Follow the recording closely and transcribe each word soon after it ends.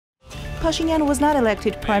Pashinyan was not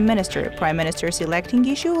elected prime minister. Prime minister's electing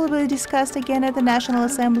issue will be discussed again at the National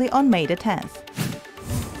Assembly on May the 10th.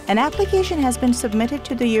 An application has been submitted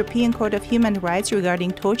to the European Court of Human Rights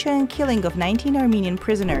regarding torture and killing of 19 Armenian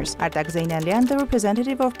prisoners. Artak Zeynalyan, the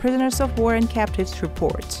representative of prisoners of war and captives,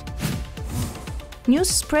 reports. News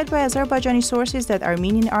spread by Azerbaijani sources that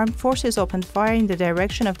Armenian armed forces opened fire in the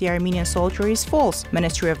direction of the Armenian soldier is false,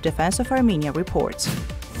 Ministry of Defense of Armenia reports.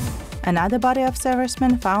 Another body of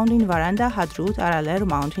servicemen found in Varanda Hadrut-Araler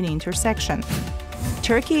mountain intersection.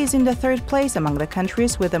 Turkey is in the third place among the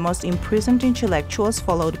countries with the most imprisoned intellectuals,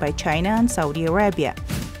 followed by China and Saudi Arabia.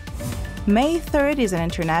 May 3rd is an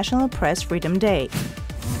International Press Freedom Day.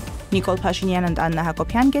 Nikol Pashinyan and Anna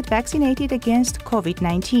Hakopian get vaccinated against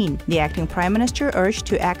COVID-19. The acting prime minister urged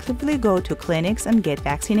to actively go to clinics and get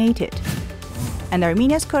vaccinated. And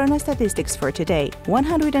Armenia's corona statistics for today: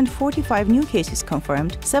 145 new cases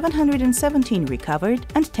confirmed, 717 recovered,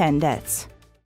 and 10 deaths.